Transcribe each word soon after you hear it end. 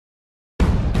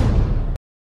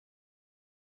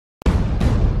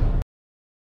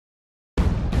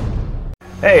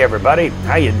Hey everybody,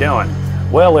 how you doing?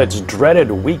 Well, it's dreaded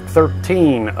week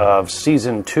 13 of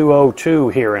season 202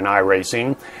 here in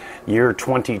iRacing, year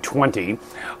 2020.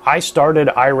 I started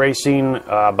iRacing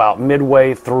about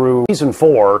midway through season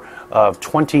 4 of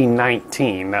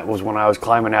 2019. That was when I was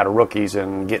climbing out of rookies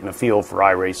and getting a feel for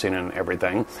iRacing and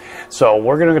everything. So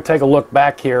we're going to take a look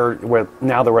back here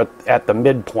now that we're at the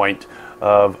midpoint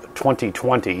of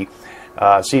 2020.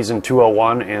 Season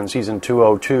 201 and season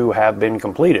 202 have been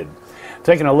completed.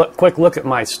 Taking a quick look at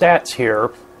my stats here.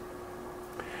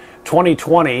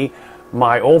 2020,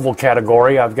 my oval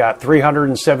category, I've got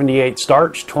 378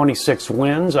 starts, 26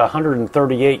 wins,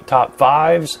 138 top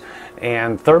fives,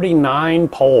 and 39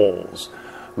 poles.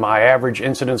 My average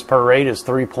incidence per rate is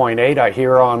 3.8. I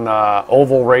hear on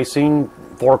oval racing,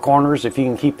 4 corners, if you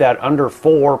can keep that under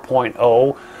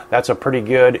 4.0, that's a pretty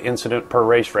good incident per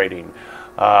race rating.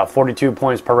 42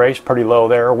 points per race, pretty low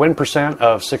there. Win percent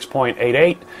of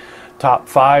 6.88. Top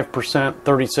 5%,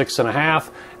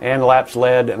 36.5%, and laps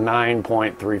led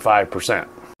 9.35%.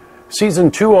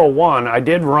 Season 201, I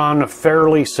did run a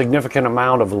fairly significant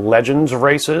amount of Legends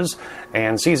races,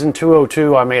 and season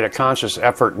 202, I made a conscious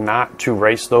effort not to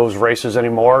race those races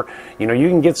anymore. You know, you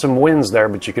can get some wins there,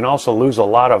 but you can also lose a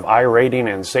lot of I rating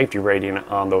and safety rating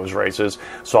on those races.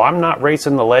 So I'm not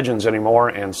racing the Legends anymore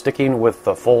and sticking with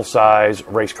the full-size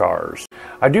race cars.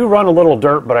 I do run a little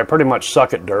dirt, but I pretty much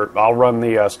suck at dirt. I'll run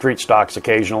the street stocks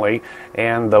occasionally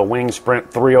and the Wing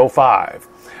Sprint 305.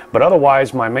 But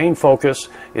otherwise, my main focus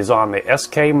is on the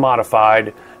SK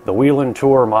Modified, the Wheel and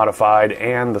Tour Modified,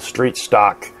 and the street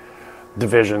stock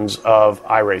divisions of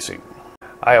iRacing.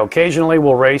 I occasionally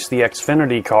will race the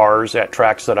Xfinity cars at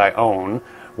tracks that I own,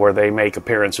 where they make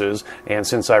appearances, and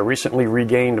since I recently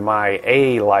regained my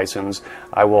A license,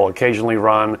 I will occasionally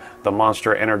run the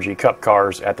Monster Energy Cup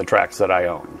cars at the tracks that I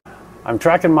own. I'm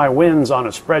tracking my wins on a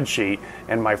spreadsheet,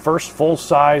 and my first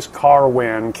full-size car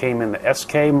win came in the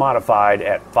SK Modified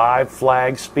at Five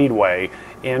Flags Speedway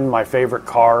in my favorite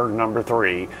car, number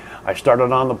 3. I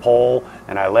started on the pole,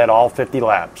 and I led all 50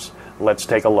 laps. Let's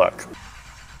take a look.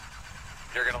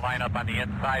 You're going to line up on the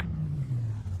inside.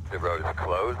 The road is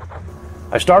closed.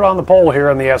 I start on the pole here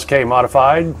in the SK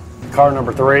Modified, car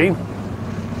number 3.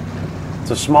 It's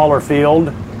a smaller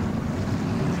field.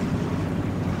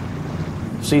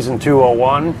 Season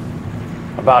 201,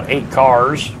 about 8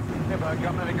 cars. Hey bud,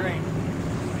 come to the green.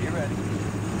 Are you ready?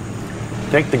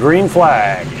 Take the green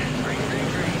flag. Green, green,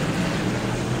 green.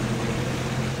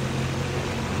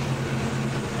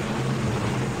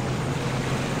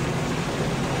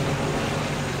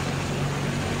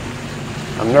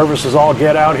 I'm nervous as all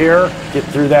get out here. Get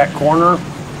through that corner,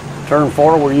 turn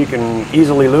 4 where you can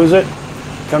easily lose it.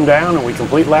 Come down and we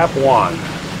complete lap 1.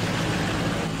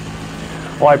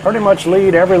 Well, I pretty much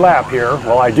lead every lap here.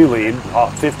 Well, I do lead,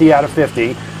 50 out of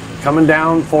 50. Coming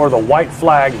down for the white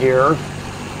flag here.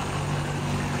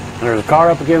 And there's a car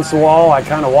up against the wall. I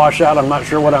kind of wash out. I'm not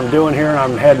sure what I'm doing here, and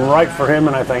I'm heading right for him,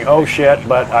 and I think, oh shit,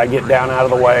 but I get down out of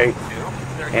the way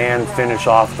and finish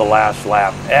off the last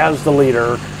lap as the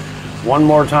leader. One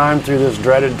more time through this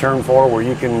dreaded turn 4 where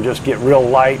you can just get real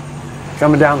light.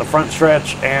 Coming down the front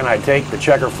stretch, and I take the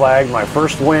checker flag, my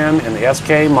first win in the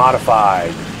SK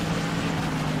Modified.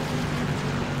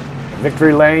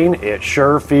 Victory lane, it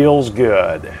sure feels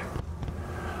good.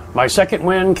 My second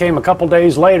win came a couple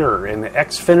days later in the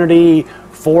Xfinity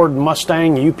Ford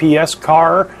Mustang UPS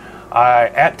car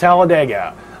at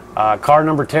Talladega. Car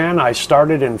number 10, I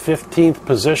started in 15th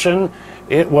position.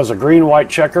 It was a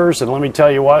green-white checkers, and let me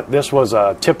tell you what, this was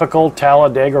a typical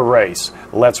Talladega race.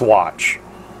 Let's watch.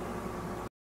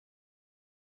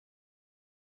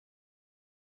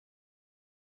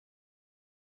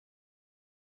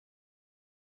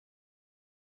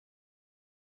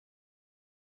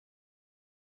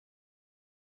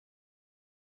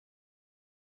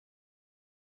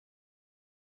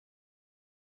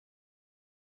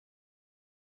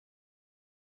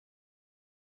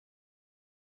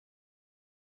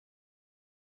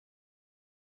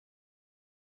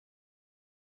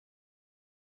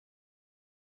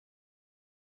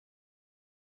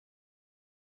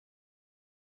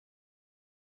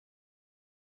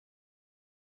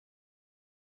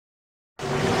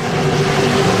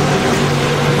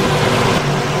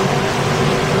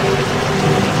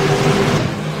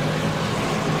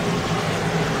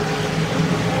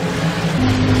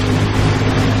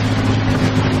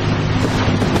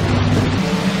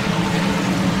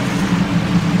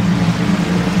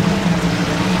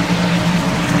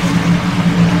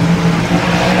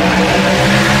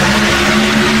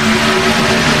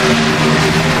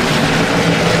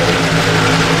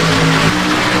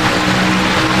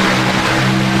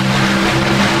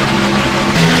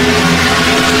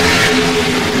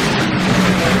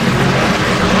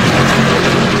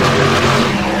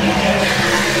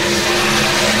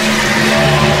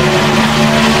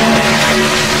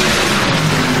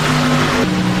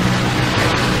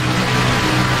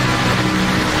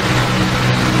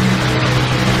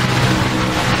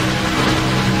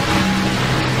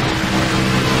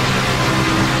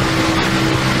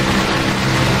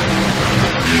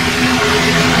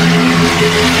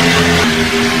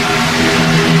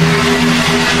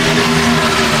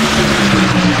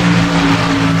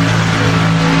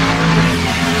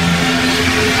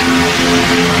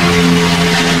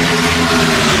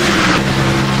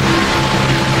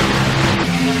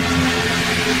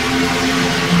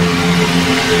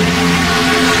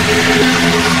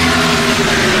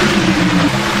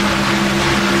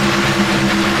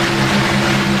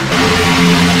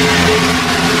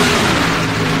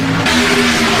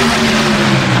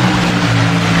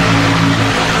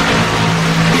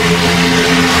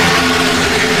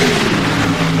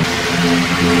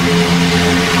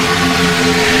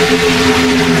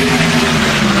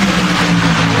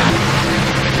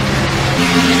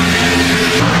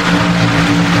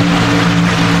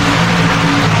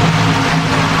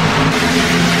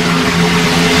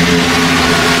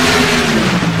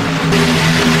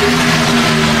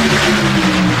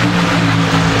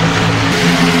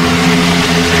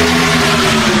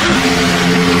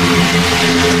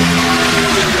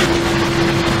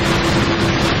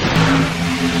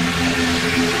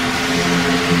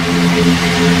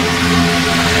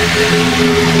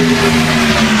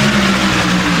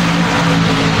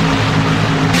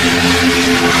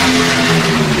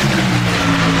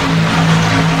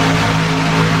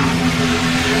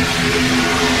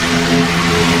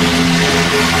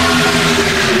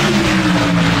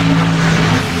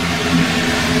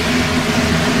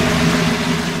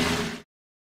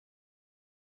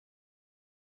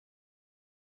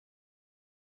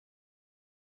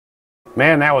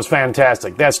 Man, that was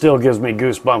fantastic. That still gives me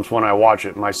goosebumps when I watch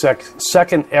it. My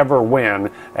second ever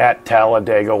win at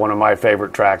Talladega, one of my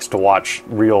favorite tracks to watch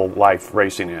real life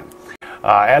racing in.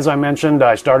 As I mentioned,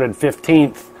 I started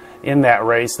 15th in that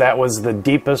race. That was the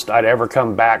deepest I'd ever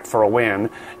come back for a win.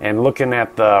 And looking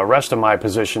at the rest of my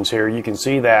positions here, you can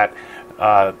see that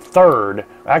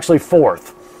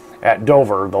fourth at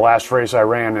Dover, the last race I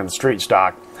ran in the street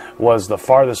stock, was the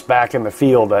farthest back in the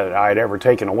field that I'd ever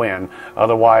taken a win.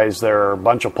 Otherwise, there are a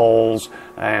bunch of poles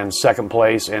and second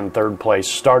place and third place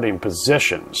starting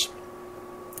positions.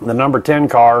 The number 10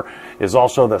 car is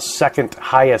also the second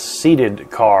highest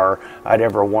seeded car I'd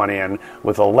ever won in,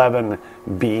 with 11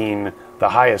 being the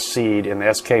highest seed in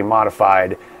the SK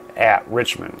Modified at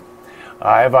Richmond.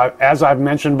 As I've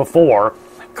mentioned before,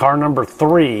 car number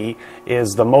 3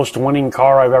 is the most winning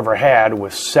car I've ever had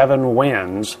with 7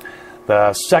 wins.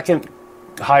 The second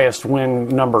highest win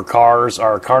number cars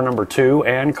are car number 2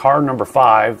 and car number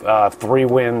 5, 3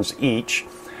 wins each.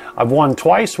 I've won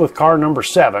twice with car number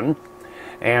 7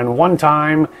 and one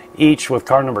time each with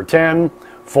car number 10,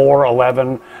 4,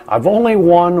 11. I've only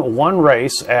won one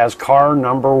race as car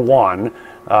number 1,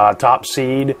 top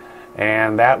seed,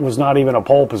 and that was not even a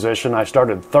pole position. I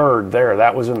started 3rd there.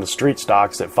 That was in the street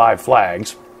stocks at 5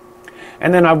 Flags.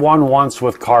 And then I've won once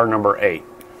with car number 8.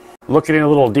 Looking a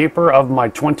little deeper, of my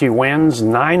 20 wins,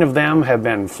 9 of them have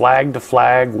been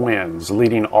flag-to-flag wins,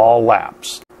 leading all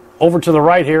laps. Over to the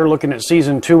right here, looking at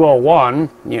season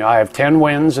 201, I have 10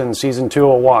 wins in season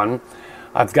 201.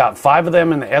 I've got 5 of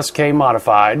them in the SK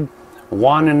Modified,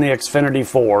 1 in the Xfinity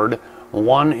Ford,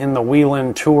 1 in the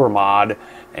Whelen Tour Mod,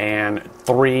 and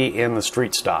 3 in the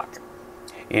street stock.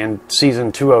 In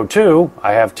season 202,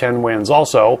 I have 10 wins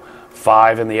also,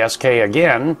 5 in the SK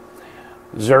again,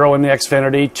 0 in the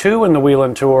Xfinity, 2 in the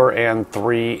Whelen Tour, and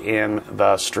 3 in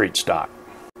the street stock.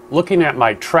 Looking at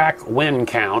my track win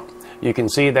count, you can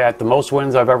see that the most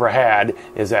wins I've ever had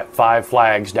is at 5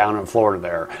 Flags down in Florida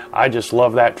there. I just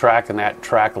love that track, and that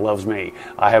track loves me.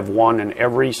 I have won in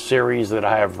every series that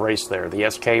I have raced there.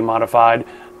 The SK Modified,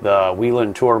 the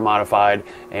Whelen Tour Modified,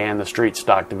 and the street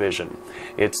stock division.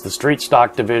 It's the street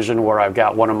stock division where I've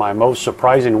got one of my most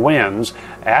surprising wins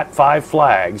at 5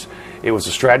 Flags. It was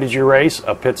a strategy race,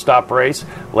 a pit stop race.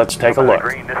 Let's take a look.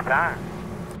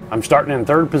 I'm starting in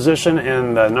 3rd position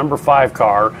in the number 5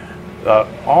 car.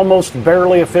 Almost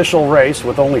barely official race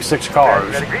with only 6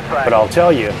 cars. But I'll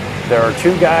tell you, there are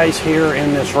 2 guys here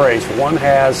in this race. One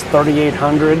has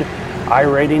 3,800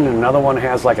 iRating, and another one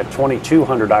has like a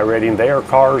 2,200 iRating. They are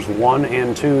cars 1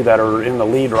 and 2 that are in the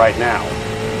lead right now.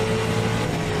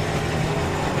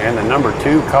 And the number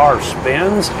 2 car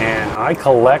spins, and I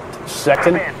collect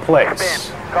 2nd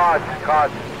place.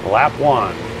 Lap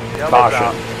 1,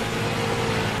 caution.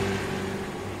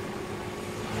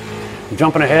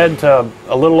 Jumping ahead to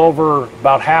a little over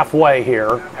about halfway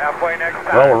here. Halfway next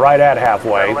time. Well, we're right at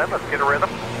halfway. Let's get a rhythm.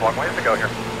 Long ways to go here.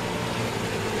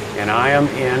 And I am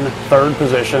in 3rd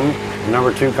position. The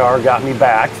number 2 car got me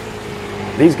back.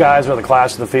 These guys are the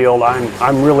class of the field.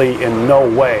 I'm really in no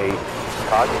way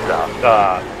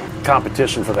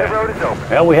competition for them. The road is open.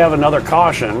 Well, we have another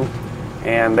caution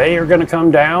And they are going to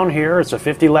come down here. It's a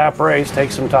 50-lap race,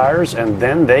 take some tires, and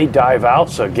then they dive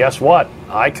out. So guess what?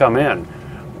 I come in.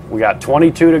 We got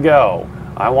 22 to go.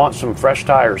 I want some fresh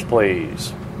tires,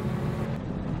 please.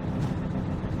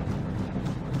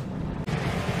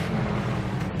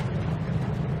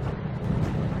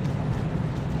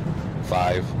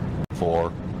 Five,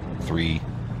 4, 3,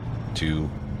 2,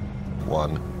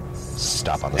 1.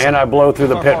 Stop on the And I blow through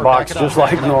the pit box just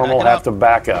like normal, have to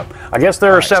back up. I guess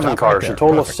there are 7 cars, a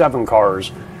total of 7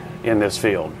 cars in this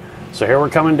field. So here we're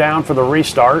coming down for the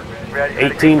restart.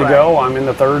 18 to go, I'm in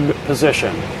the 3rd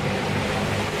position.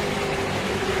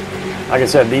 Like I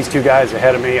said, these 2 guys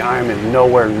ahead of me, I'm in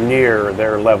nowhere near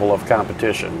their level of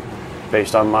competition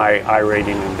based on my I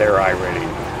rating and their I rating.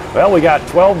 Well, we got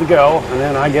 12 to go, and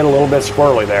then I get a little bit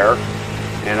squirrely there,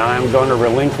 and I'm going to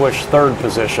relinquish 3rd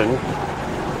position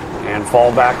and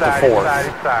fall back to 4th.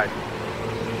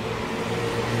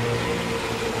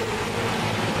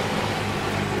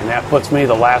 And that puts me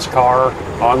the last car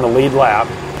on the lead lap.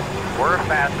 We're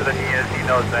faster than he is. He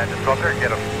knows that. Just go up there and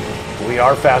get him. We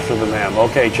are faster than them.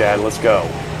 Okay, Chad, let's go.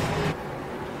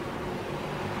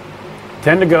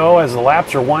 10 to go as the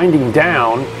laps are winding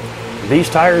down. These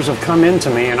tires have come into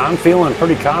me, and I'm feeling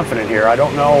pretty confident here. I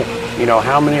don't know,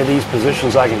 how many of these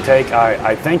positions I can take.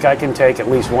 I think I can take at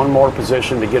least one more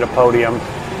position to get a podium.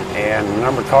 And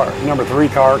number 3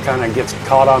 car kind of gets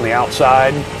caught on the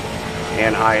outside.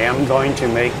 And I am going to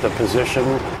make the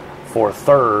position for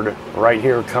 3rd right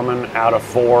here coming out of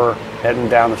 4, heading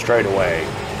down the straightaway.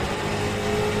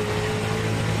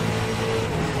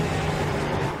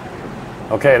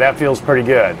 Okay, that feels pretty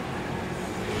good.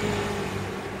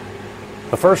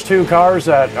 The first 2 cars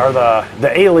that are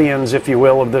the aliens, if you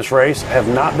will, of this race have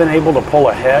not been able to pull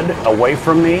ahead away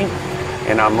from me,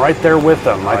 and I'm right there with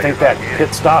them. I think that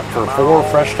pit stop for 4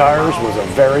 fresh tires was a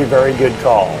very, very good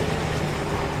call.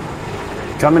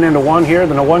 Coming into 1 here,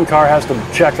 then the 1 car has to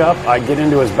check up. I get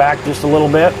into his back just a little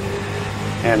bit,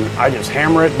 and I just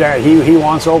hammer it down. He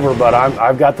wants over, but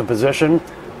I've got the position.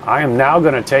 I am now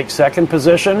going to take 2nd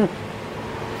position,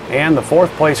 and the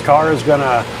 4th place car is going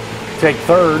to take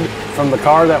 3rd from the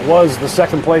car that was the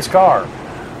 2nd place car.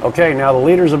 Okay, now the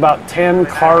leader's about 10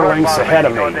 car lengths ahead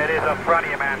of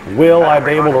me. Will I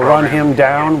be able to run him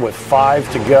down with 5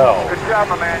 to go?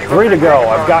 3 to go.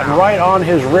 I've gotten right on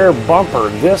his rear bumper.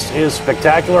 This is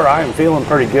spectacular. I am feeling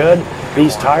pretty good.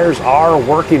 These tires are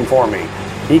working for me.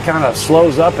 He kind of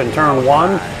slows up in turn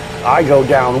 1. I go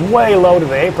down way low to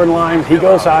the apron line. He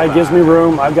goes high, gives me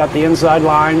room. I've got the inside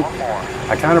line.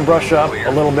 I kind of brush up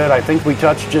a little bit. I think we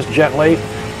touch just gently.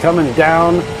 Coming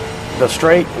down the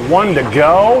straight, 1 to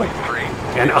go,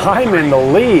 and I'm in the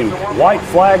lead. White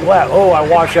flag lap. Oh, I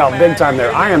wash out big time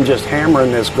there. I am just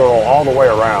hammering this girl all the way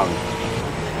around.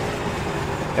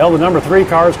 Hell, the number 3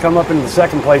 cars come up into the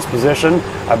 2nd place position.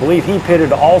 I believe he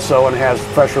pitted also and has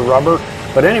fresher rubber.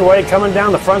 But anyway, coming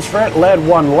down the front stretch, led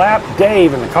 1 lap.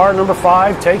 Dave in the car number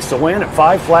 5 takes the win at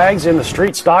 5 flags in the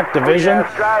street stock division.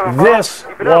 This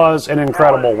was an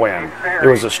incredible win. It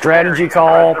was a strategy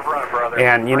call,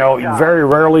 and very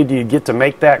rarely do you get to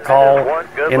make that call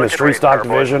in the street stock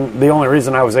division. The only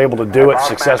reason I was able to do it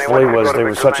successfully was there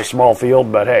was such a small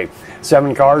field, but hey,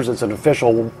 7 cars, it's an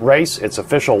official race, it's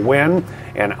official win,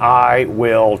 and I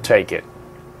will take it.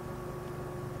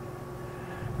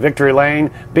 Victory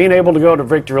Lane. Being able to go to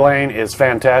Victory Lane is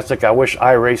fantastic. I wish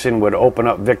iRacing would open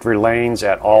up victory lanes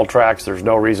at all tracks. There's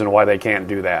no reason why they can't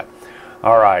do that.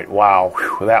 All right, wow,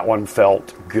 whew, that one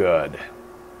felt good.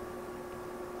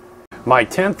 My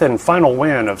 10th and final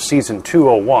win of Season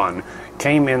 201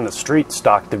 came in the Street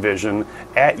Stock Division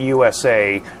at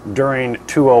USA during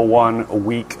 201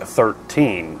 Week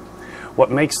 13. What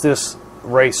makes this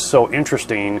race so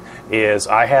interesting is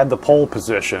I had the pole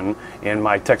position in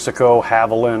my Texaco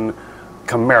Haviland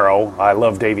Camaro. I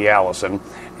love Davey Allison,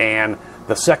 and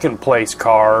the 2nd place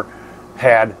car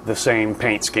had the same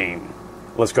paint scheme.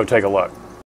 Let's go take a look.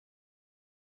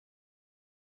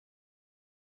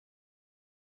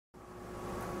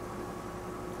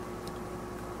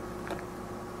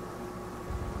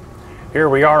 Here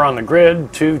we are on the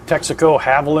grid, 2 Texaco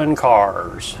Haviland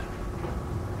cars.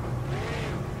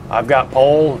 I've got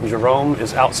pole, Jerome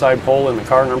is outside pole in the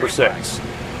car number 6.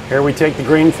 Here we take the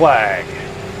green flag.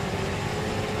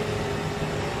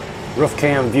 Roof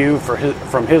cam view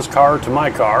from his car to my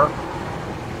car.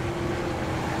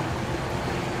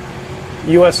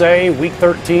 USA, week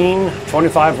 13,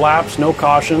 25 laps, no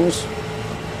cautions.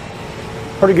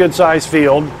 Pretty good size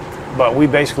field, but we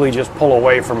basically just pull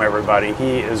away from everybody.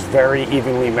 He is very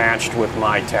evenly matched with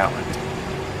my talent.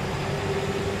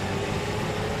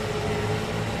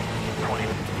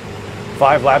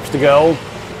 5 laps to go.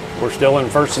 We're still in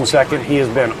first and second. He has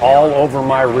been all over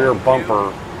my rear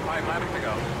bumper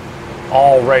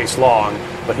all race long,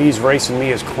 but he's racing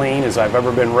me as clean as I've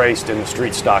ever been raced in the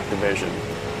street stock division.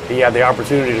 He had the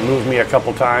opportunity to move me a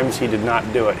couple times. He did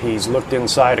not do it. He's looked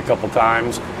inside a couple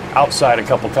times, outside a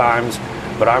couple times,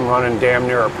 but I'm running damn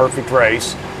near a perfect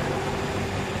race.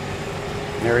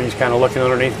 Here he's kind of looking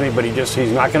underneath me, but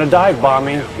he's not going to dive bomb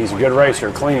me. He's a good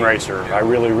racer, clean racer. I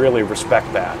really, really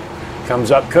respect that.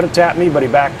 Comes up, could have tapped me, but he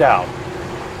backed out.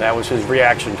 That was his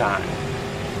reaction time.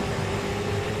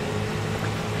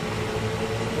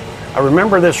 I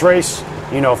remember this race,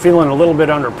 you know, feeling a little bit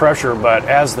under pressure, but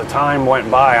as the time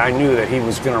went by, I knew that he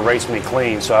was going to race me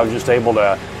clean, so I was just able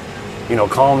to, you know,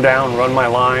 calm down, run my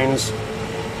lines,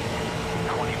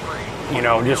 you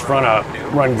know, just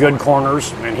run good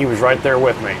corners, and he was right there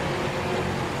with me.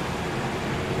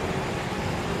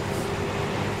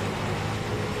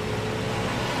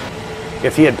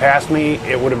 If he had passed me,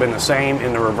 it would have been the same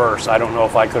in the reverse. I don't know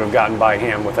if I could have gotten by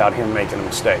him without him making a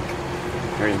mistake.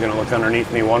 Here he's going to look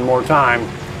underneath me one more time,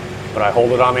 but I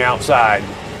hold it on the outside.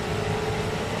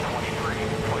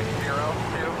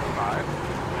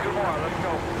 23.025. Two more, let's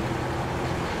go.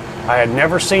 I had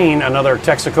never seen another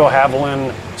Texaco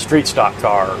Haviland street stock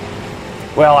car.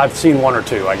 Well, I've seen one or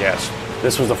two, I guess.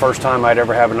 This was the first time I'd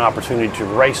ever have an opportunity to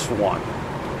race one.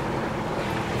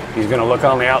 He's going to look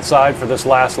on the outside for this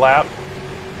last lap.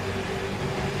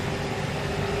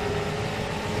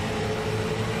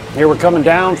 Here we're coming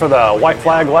down for the white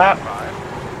flag lap.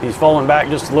 He's falling back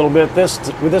just a little bit. This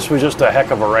was just a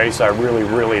heck of a race. I really,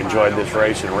 really enjoyed this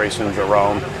race and racing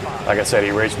Jerome. Like I said,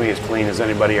 he raced me as clean as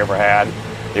anybody ever had.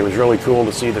 It was really cool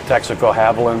to see the Texaco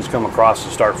Havilands come across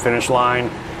the start-finish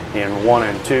line in 1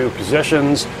 and 2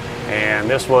 positions, and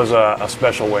this was a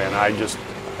special win.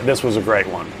 This was a great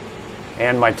one.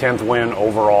 And my 10th win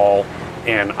overall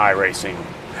in iRacing.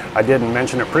 I didn't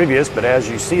mention it previous, but as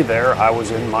you see there, I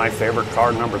was in my favorite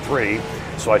car number 3.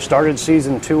 So I started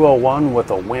season 201 with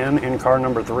a win in car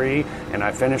number 3, and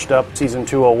I finished up season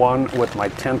 201 with my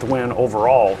 10th win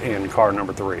overall in car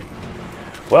number 3.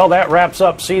 Well, that wraps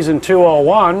up season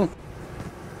 201.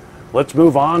 Let's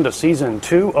move on to season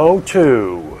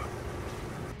 202.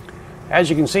 As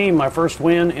you can see, my first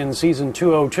win in season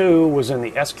 202 was in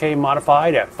the SK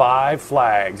Modified at 5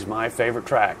 Flags, my favorite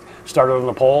track. Started on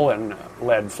the pole and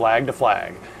led flag to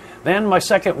flag. Then my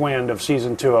second win of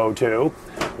season 202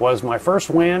 was my first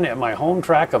win at my home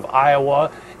track of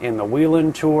Iowa in the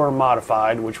Whelen Tour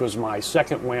Modified, which was my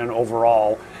second win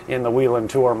overall in the Whelen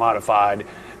Tour Modified.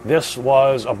 This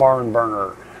was a barn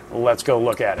burner. Let's go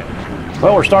look at it.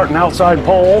 Well, we're starting outside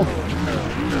pole,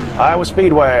 Iowa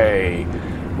Speedway,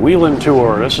 Whelen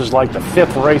Tour. This is like the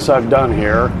 5th race I've done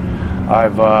here. I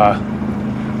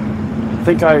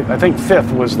think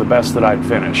 5th was the best that I'd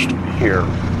finished here.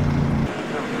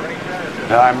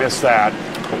 I missed that.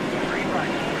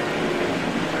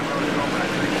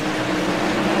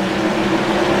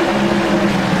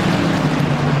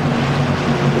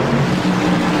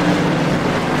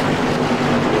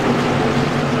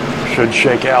 Should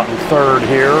shake out in 3rd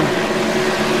here.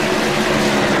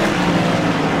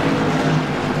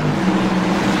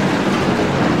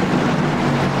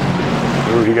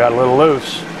 Ooh, he got a little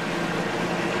loose.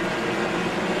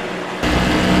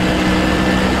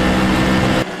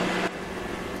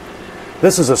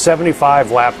 This is a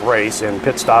 75 lap race and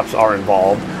pit stops are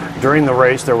involved. During the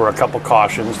race there were a couple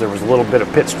cautions. There was a little bit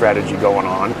of pit strategy going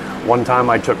on. One time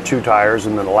I took 2 tires,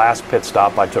 and then the last pit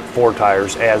stop I took 4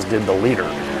 tires, as did the leader.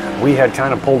 We had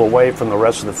kind of pulled away from the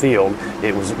rest of the field.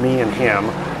 It was me and him,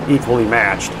 equally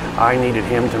matched. I needed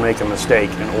him to make a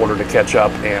mistake in order to catch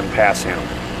up and pass him.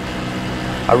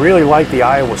 I really like the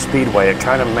Iowa Speedway. It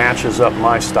kind of matches up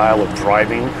my style of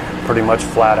driving, pretty much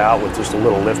flat out with just a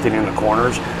little lifting in the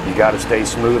corners. You got to stay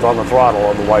smooth on the throttle,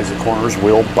 otherwise the corners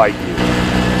will bite you.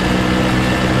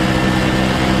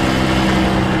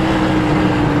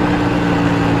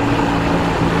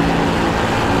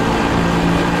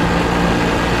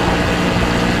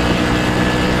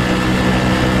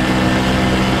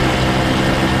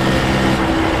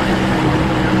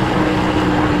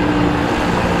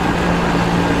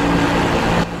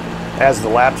 As the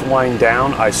laps wind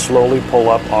down, I slowly pull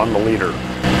up on the leader.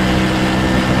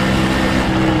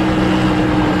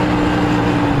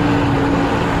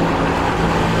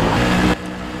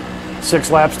 Six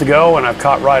laps to go, and I've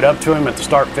caught right up to him at the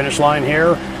start-finish line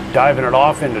here, diving it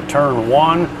off into turn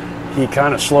 1. He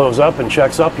kind of slows up and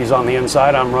checks up. He's on the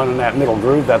inside. I'm running that middle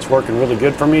groove. That's working really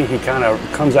good for me. He kind of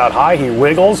comes out high. He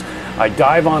wiggles. I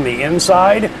dive on the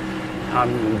inside.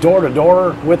 I'm door to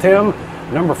door with him.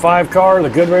 Number 5 car, the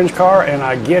Goodrange car, and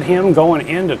I get him going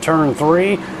into turn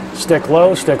 3. Stick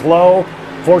low,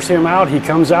 Force him out, he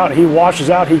comes out, he washes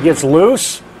out, he gets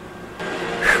loose.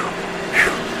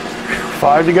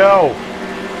 5 to go.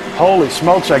 Holy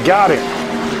smokes, I got it.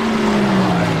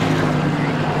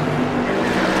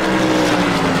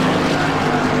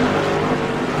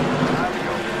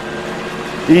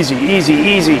 Easy, easy,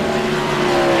 easy.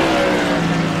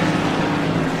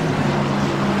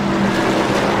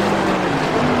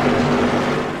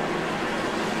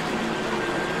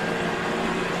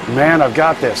 Man, I've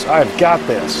got this. I've got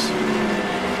this.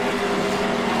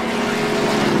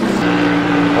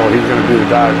 Oh, he's going to do the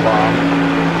dive bomb.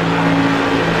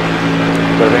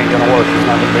 But it ain't going to work. He's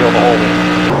not going to be able to hold it.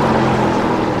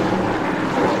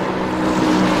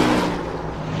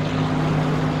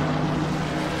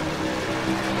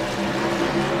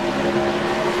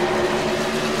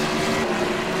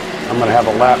 I'm going to have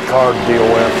a lap car to deal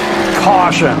with.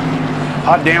 Caution!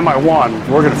 Hot damn, I won.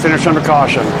 We're going to finish under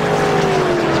caution.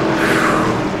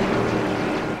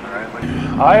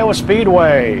 Iowa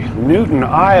Speedway, Newton,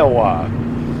 Iowa.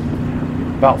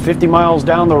 About 50 miles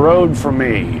down the road from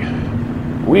me.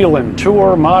 Wheelin'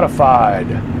 Tour Modified.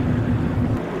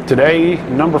 Today,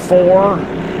 number 4,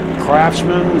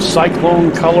 Craftsman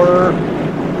Cyclone Color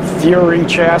Fury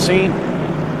chassis.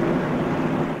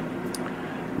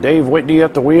 Dave Whitney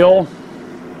at the wheel.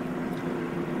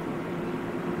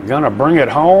 Gonna bring it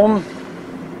home.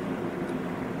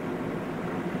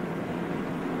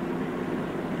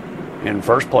 In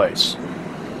first place. All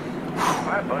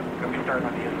right, bud. Gonna be starting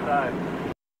on the inside.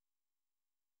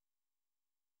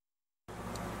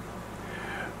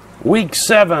 Week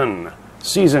 7,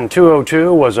 season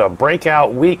 202 was a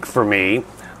breakout week for me.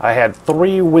 I had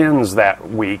 3 wins that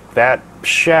week. That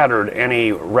shattered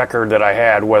any record that I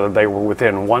had, whether they were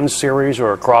within one series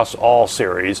or across all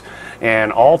series.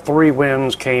 And all 3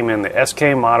 wins came in the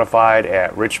SK Modified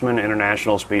at Richmond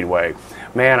International Speedway.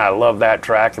 Man, I love that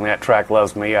track, and that track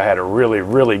loves me. I had a really,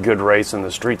 really good race in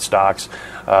the street stocks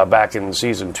back in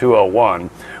season 201,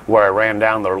 where I ran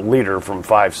down the leader from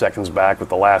 5 seconds back with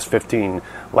the last 15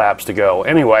 laps to go.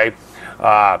 Anyway,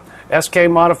 SK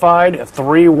Modified,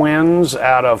 3 wins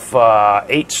out of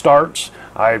 8 starts.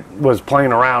 I was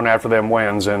playing around after them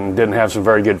wins and didn't have some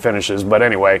very good finishes. But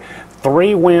anyway,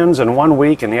 3 wins in 1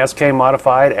 week in the SK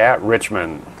Modified at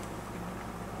Richmond.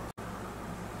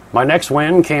 My next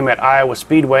win came at Iowa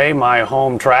Speedway, my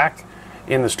home track.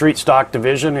 In the street stock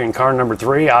division in car number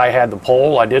 3, I had the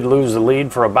pole. I did lose the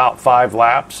lead for about 5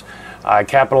 laps. I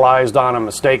capitalized on a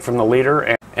mistake from the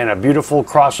leader and a beautiful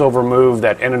crossover move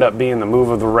that ended up being the move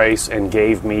of the race and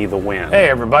gave me the win. Hey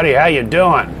everybody, how you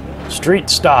doing? Street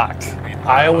stock,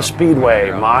 Iowa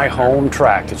Speedway, my home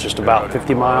track. It's just about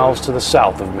 50 miles to the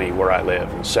south of me where I live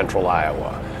in central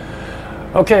Iowa.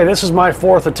 Okay, this is my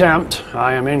 4th attempt.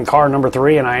 I am in car number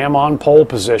 3 and I am on pole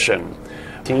position.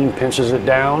 Team pinches it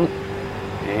down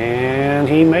and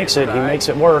he makes it. He makes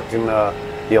it work, and the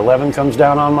 11 comes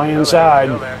down on my inside.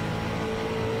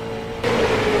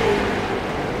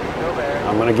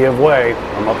 I'm going to give way.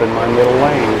 I'm up in my middle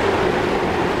lane.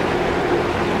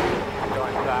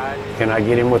 Can I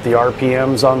get him with the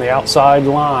RPMs on the outside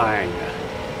line?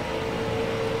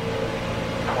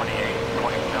 28,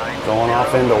 29. Going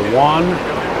off into 1.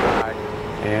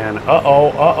 And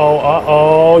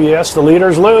uh-oh, yes, the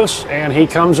leader's loose, and he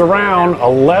comes around.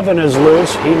 11 is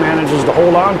loose. He manages to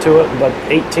hold on to it, but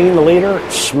 18, the leader,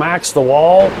 smacks the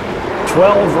wall.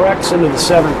 12 wrecks into the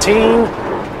 17.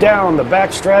 Down the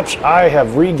backstretch, I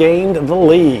have regained the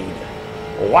lead.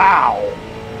 Wow.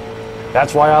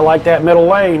 That's why I like that middle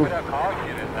lane.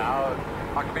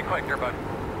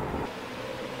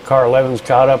 Car 11's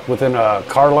caught up within a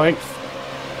car length.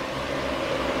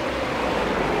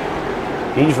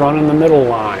 He's running the middle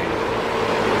line.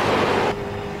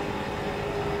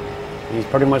 He's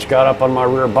pretty much got up on my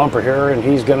rear bumper here, and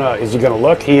is he gonna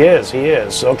look? He is.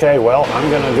 Okay, well,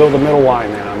 I'm gonna go the middle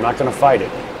line then. I'm not gonna fight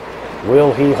it.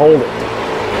 Will he hold it?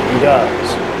 He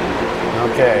does.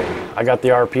 Okay, I got the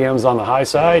RPMs on the high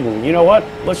side, and you know what?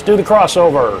 Let's do the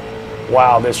crossover.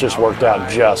 Wow, this just worked out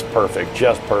just perfect,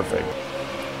 just perfect.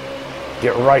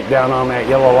 Get right down on that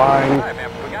yellow line.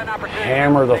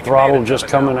 Hammer the throttle just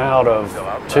coming out of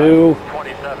 2.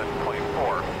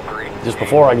 Just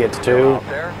before I get to 2.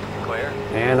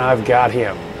 And I've got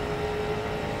him.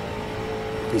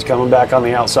 He's coming back on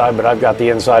the outside, but I've got the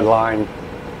inside line.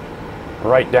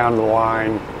 Right down to the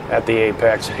line at the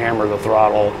apex, hammer the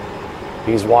throttle.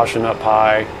 He's washing up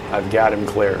high. I've got him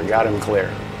clear,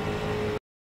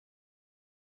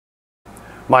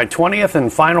 My 20th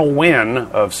and final win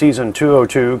of season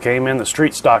 202 came in the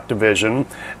street stock division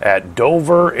at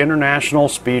Dover International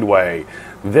Speedway.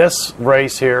 This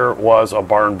race here was a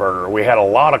barn burner. We had a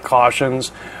lot of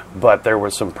cautions, but there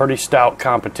was some pretty stout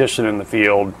competition in the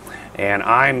field, and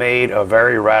I made a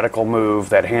very radical move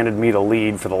that handed me the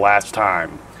lead for the last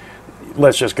time.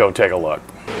 Let's just go take a look.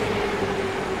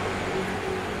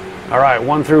 All right,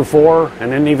 1 through 4,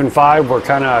 and then even 5, we're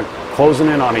kind of closing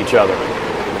in on each other.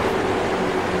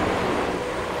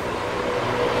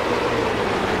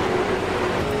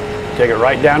 Take it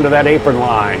right down to that apron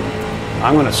line.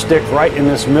 I'm going to stick right in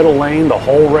this middle lane the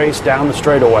whole race down the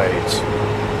straightaways.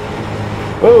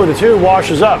 Ooh, the 2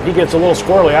 washes up. He gets a little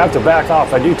squirrely. I have to back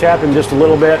off. I do tap him just a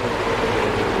little bit.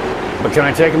 But can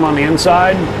I take him on the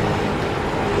inside?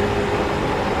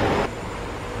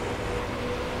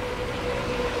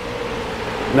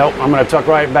 Nope, I'm going to tuck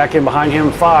right back in behind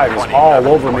him. 5 is all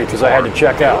over me because I had to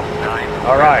check out.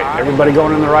 All right, everybody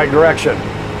going in the right direction.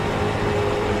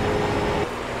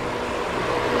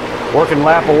 Working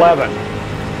lap 11.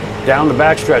 Down the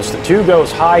backstretch. The 2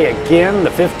 goes high again.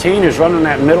 The 15 is running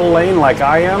that middle lane like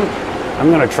I am. I'm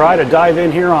going to try to dive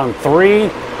in here on 3,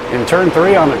 in turn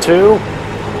 3 on the 2.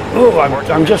 Ooh,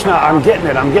 I'm just not, I'm getting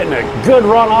it. I'm getting a good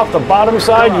run off the bottom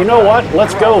side. You know what?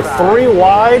 Let's go 3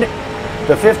 wide.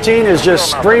 The 15 is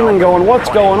just screaming, going, what's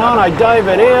going on? I dive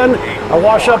it in. I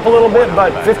wash up a little bit,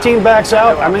 but 15 backs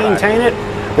out. I maintain it.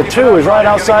 The 2 is right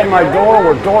outside my door.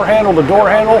 We're door handle to door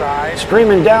handle,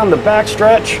 screaming down the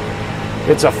backstretch.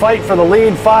 It's a fight for the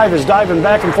lead. 5 is diving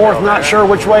back and forth, not sure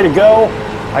which way to go.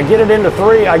 I get it into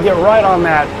 3. I get right on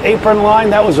that apron line.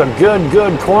 That was a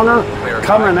good corner.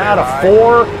 Coming out of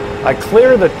 4. I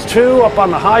clear the 2 up on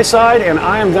the high side, and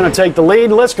I am going to take the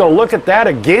lead. Let's go look at that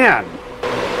again.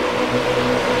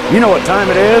 You know what time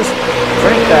it is.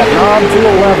 Crank that knob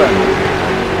to 11.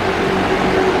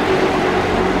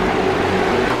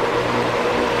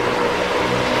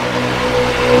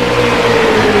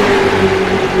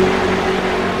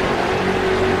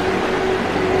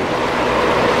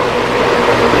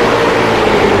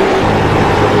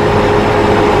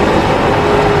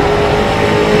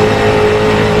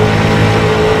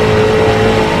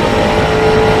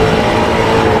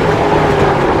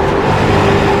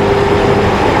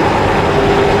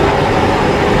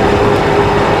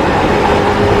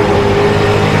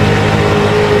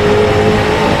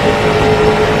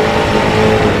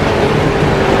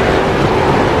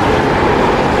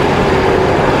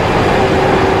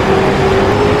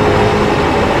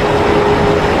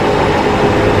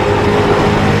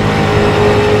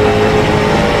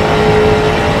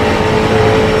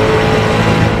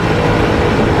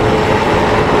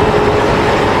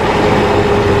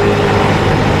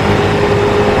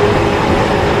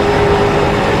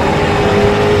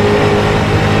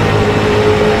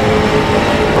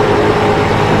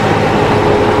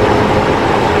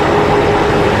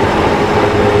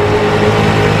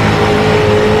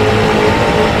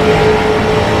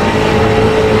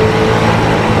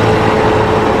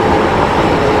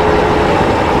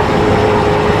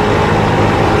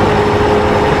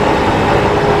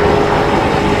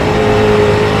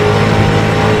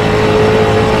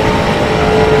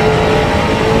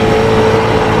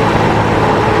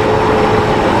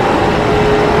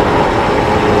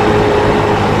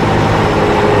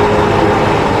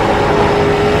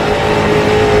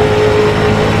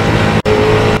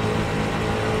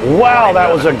 Wow,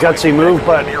 that was a gutsy move,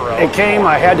 but it came.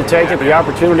 I had to take it. The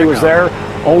opportunity was there.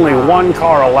 Only 1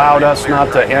 car allowed us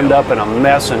not to end up in a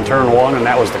mess in turn 1, and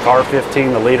that was the car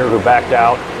 15, the leader, who backed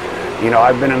out. You know,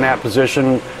 I've been in that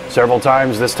position several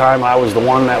times. This time I was the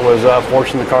one that was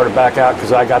forcing the car to back out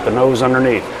because I got the nose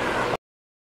underneath.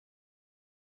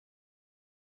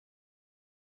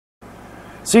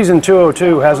 Season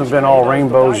 202 hasn't been all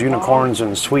rainbows, unicorns,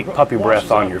 and sweet puppy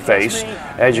breath on your face.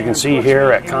 As you can see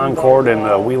here at Concord and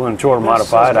the Whelen Tour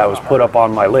Modified, I was put up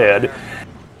on my lid.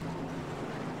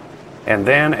 And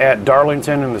then at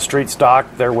Darlington in the street stock,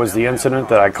 there was the incident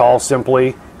that I call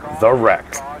simply the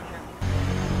wreck.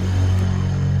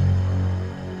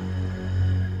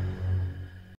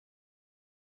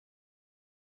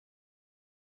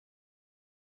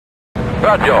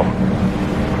 Roger.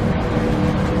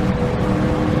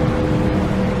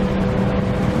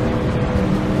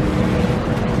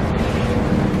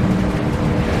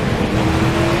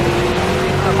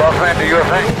 Boss, do your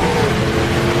thing.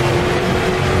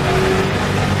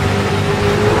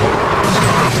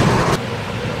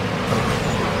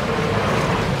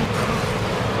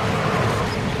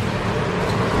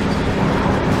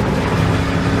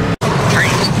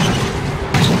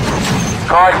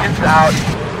 Caution's out.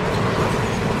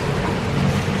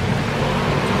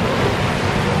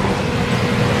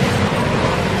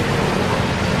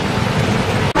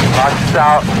 Caution's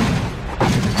out.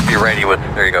 Be ready with,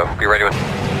 there you go, be ready with.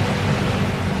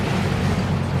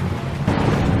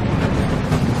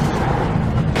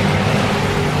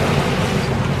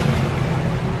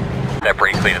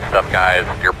 cleaning stuff,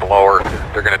 guys. Your blower,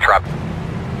 they're going to drop.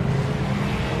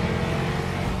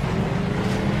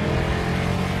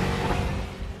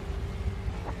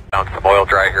 Down some oil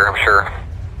dry here, I'm sure.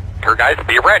 Here, guys,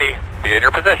 be ready. Be in your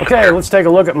position. Okay, let's take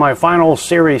a look at my final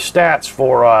series stats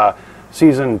for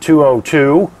season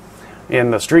 202 in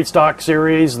the Street Stock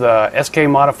series, the SK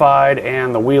Modified,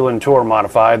 and the Wheel and Tour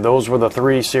Modified. Those were the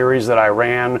three series that I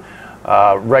ran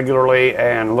regularly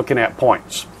and looking at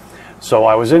points. So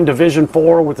I was in Division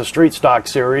 4 with the Street Stock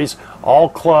series. All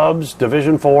clubs,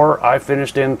 Division 4, I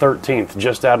finished in 13th,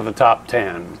 just out of the top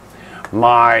 10.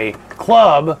 My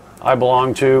club I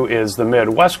belong to is the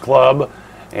Midwest Club,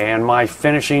 and my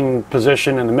finishing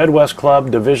position in the Midwest Club,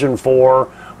 Division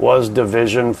 4, was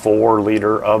Division 4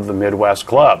 leader of the Midwest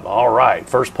Club. All right,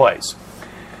 first place.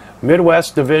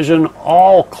 Midwest Division,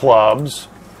 all clubs,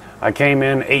 I came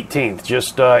in 18th,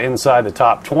 just inside the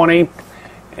top 20.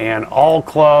 And all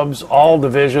clubs, all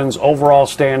divisions, overall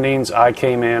standings, I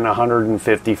came in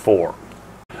 154.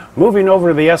 Moving over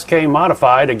to the SK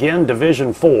Modified, again,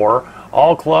 Division 4.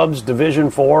 All clubs,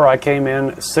 Division 4, I came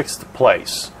in 6th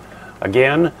place.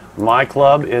 Again, my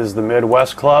club is the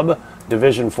Midwest Club,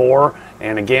 Division 4,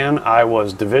 and again, I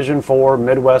was Division 4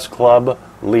 Midwest Club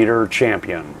Leader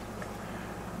Champion.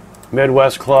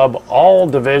 Midwest Club, all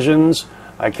divisions,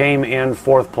 I came in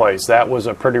 4th place. That was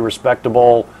a pretty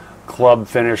respectable club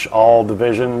finish, all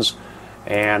divisions.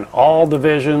 And all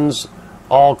divisions,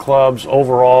 all clubs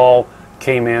overall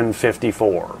came in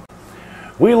 54.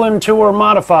 Wheel and Tour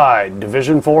Modified,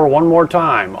 Division 4 one more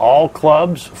time. All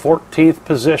clubs, 14th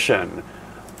position.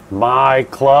 My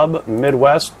club,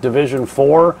 Midwest Division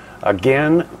 4,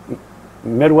 again,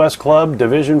 Midwest Club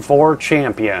Division 4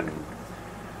 champion.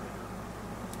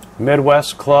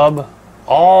 Midwest Club,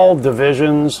 all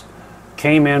divisions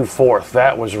came in 4th.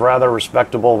 That was rather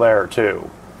respectable there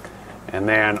too. And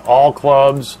then all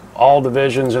clubs, all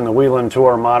divisions in the Wheel and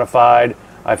Tour Modified,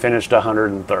 I finished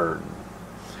 103rd.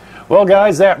 Well,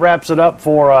 guys, that wraps it up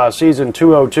for season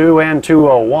 202 and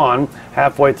 201,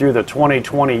 halfway through the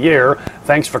 2020 year.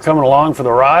 Thanks for coming along for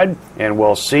the ride, and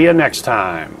we'll see you next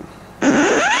time.